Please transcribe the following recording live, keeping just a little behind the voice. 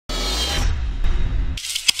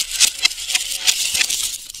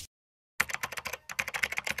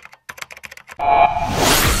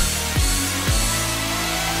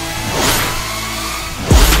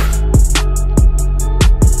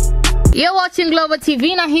You're watching Global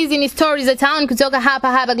TV na hizi ni stories za town kutoka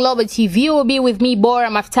hapa Global TV. You will be with me Bora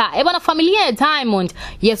Mafta. Bwana, familia ya DAIMOND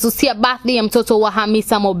Yasusia birthday ya mtoto wa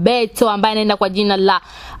Hamisa Mobetto ambaye anaenda kwa jina la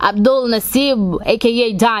Abdul Nasibu aka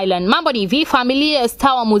Dylan. Mambo ni hivi, familia ya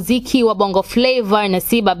staa wa muziki wa bongo fleva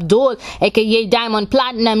Nasibu Abdul aka Diamond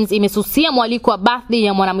Platnumz imesusia mwaliko wa birthday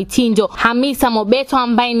ya mwanamitindo Hamisa Mobetto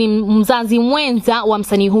ambaye ni mzazi mwenza wa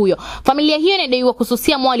msanii huyo. Familia hiyo inadaiwa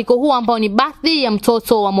kususia mwaliko huo ambao ni birthday ya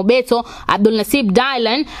mtoto wa Mobetto Abdul Nasibu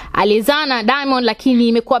Dylan aliyezaa na Diamond, lakini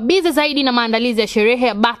imekuwa busy zaidi na maandalizi ya sherehe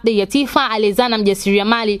ya birthday ya Tiffah aliyezaa na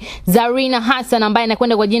mjasiriamali Zarinah Hassan ambaye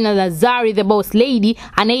anakwenda kwa jina la ZARI the boss lady,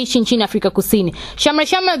 anaishi nchini Afrika Kusini.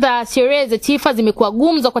 Shamra za sherehe za Tiffah zimekuwa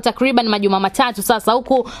gumzo kwa takriban majuma matatu sasa,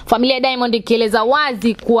 huku familia ya Diamond ikieleza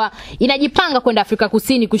wazi kuwa inajipanga kwenda Afrika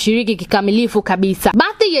Kusini kushiriki kikamilifu kabisa.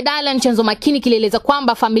 Birthday ya Dylan, chanzo makini kilieleza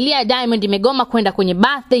kwamba familia ya Diamond imegoma kwenda kwenye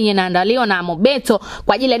birthday inaandaliwa na Mobetto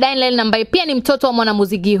kwa ajili ya Dylan ambaye pia ni mtoto wa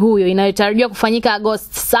mwanamuziki huyo, inayotarajiwa kufanyika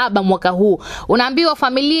Agosti 7 mwaka huu. Unaambiwa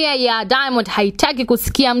familia ya Diamond haitaki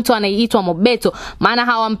kusikia mtu anayeitwa Mobetto, maana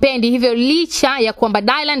hawampendi. Hivyo licha ya kwamba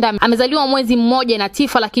Dylan amezaliwa mwezi mmoja na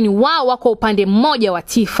Tiffah, lakini wao wako upande mmoja wa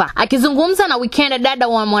Tiffah. Akizungumza na Weekend, dada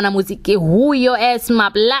wa mwanamuziki huyo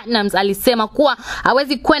Platnumz alisema kuwa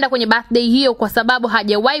hawezi kwenda kwenye birthday hiyo kwa sababu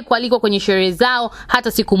hajawahi kualikwa kwenye sherehe zao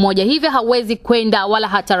hata siku moja, hivyo hawezi kwenda wala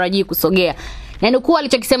hatarajii kusogea. Na nukuu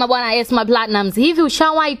alichokisema bwana Platnumz: hivi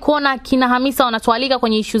ushawahi kuona kina Hamisa wanatualika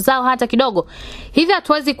kwenye issue zao hata kidogo? Hivi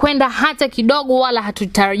hatuwezi kwenda hata kidogo wala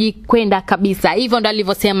hatutarajii kwenda kabisa. Hivyo ndo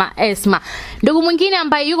alivyosema Esma. Ndugu mwingine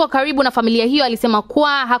ambaye yuko karibu na familia hiyo alisema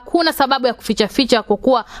kuwa hakuna sababu ya kuficha kwa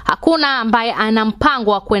kuwa hakuna ambaye ana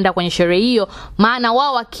mpango wa kwenda kwenye sherehe hiyo, maana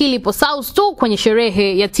wao akili ipo South tu kwenye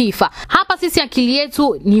sherehe ya Tiffah. Hapa sisi akili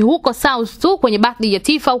yetu ni huko South tu kwenye birthday ya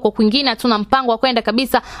Tiffah, huko kwingine hatuna mpango wa kwenda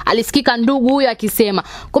kabisa, alisikika ndugu huyo akisema.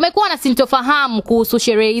 Kumekuwa na sintofahamu kuhusu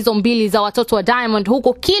sherehe hizo mbili za watoto wa Diamond,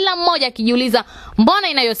 huko kila mmoja akijiuliza mbona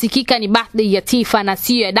inayosikika ni birthday ya Tiffah na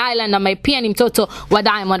sio ya Dylan ambaye pia ni mtoto wa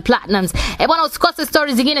Diamond Platnumz. Bwana, usikose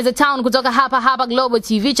stories zingine za town kutoka hapa Global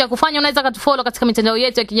TV. Cha kufanya unaweza kutufollow katika mitandao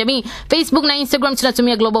yetu ya kijamii, Facebook na Instagram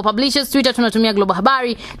tunatumia Global Publishers, Twitter tunatumia Global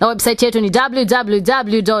Habari, na website yetu ni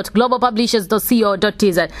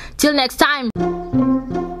www.globalpublishers.co.tz. Till next time.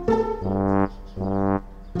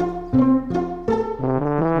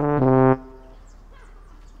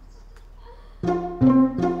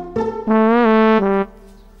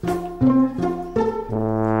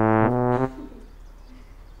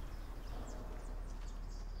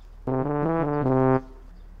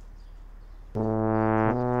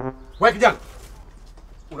 Wewe kijana,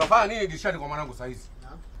 unafanya nini dirishani kwa mwanangu saa hizi?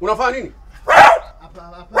 Unafanya nini?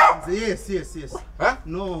 Hapa yes.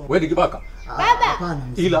 No. Wewe ni kibaka? Baba. Hapana.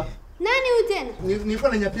 Ila nani huyu tena?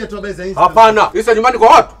 Nilikuwa nanyapia tu habari za Insta. hapana, hisa nyumbani kwa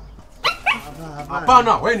watu.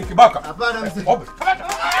 Hapana, wewe ni kibaka. Hapana mzee.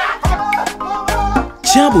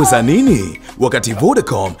 Chabu za nini? Wakati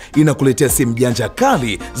Vodacom inakuletea simu janja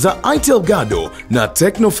kali za Itel Gado na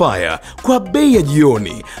Tecnofire kwa bei ya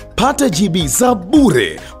jioni. Pata GB za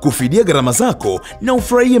bure kufidia gharama zako na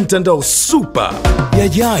ufurahie mtandao super.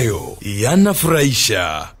 Yajayo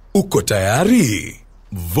yanafurahisha. Uko tayari?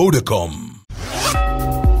 Vodacom.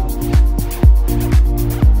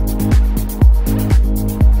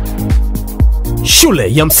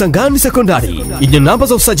 Shule ya Msangani Sekondari yenye namba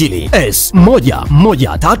za usajili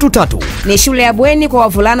S1133 ni shule ya bweni kwa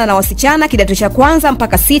wavulana na wasichana kidato cha kwanza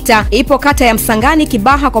mpaka 6. Ipo kata ya Msangani,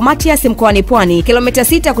 Kibaha kwa Matias, mkoani Pwani, kilomita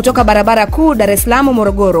 6 kutoka barabara kuu Dar es Salaam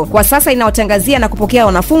Morogoro. Kwa sasa inaotangazia na kupokea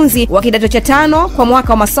wanafunzi wa kidato cha 5 kwa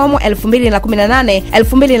mwaka wa masomo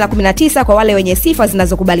 2018-2019 kwa wale wenye sifa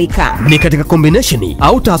zinazokubalika. Ni katika combination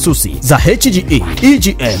au taasisi za HGE,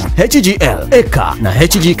 EGM, HGL, EKA na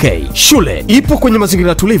HGK. Shule ipo kwenye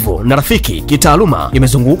mazingira tulivu na rafiki kitaaluma,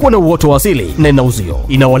 imezungukwa na uoto wa asili na ina uzio.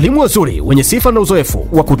 Ina walimu wazuri wenye sifa na uzoefu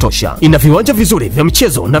wa kutosha. Ina viwanja vizuri vya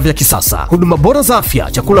michezo na vya kisasa. Huduma bora za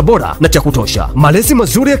afya, chakula bora na cha kutosha. Malezi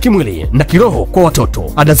mazuri ya kimwili na kiroho kwa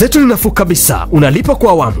watoto. Ada zetu ni nafuu kabisa, unalipa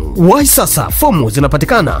kwa awamu. Wahi sasa, fomu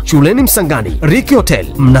zinapatikana shuleni Msangani, Riki Hotel,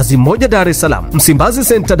 Mnazi Mmoja, Dar es Salaam, Msimbazi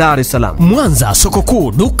Center, Dar es Salaam, Mwanza, soko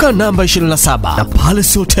kuu, duka namba 27 na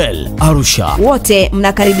Palace Hotel, Arusha. Wote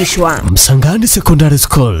mnakaribishwa. Msangani Secondary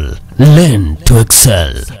School. Learn to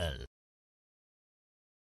excel.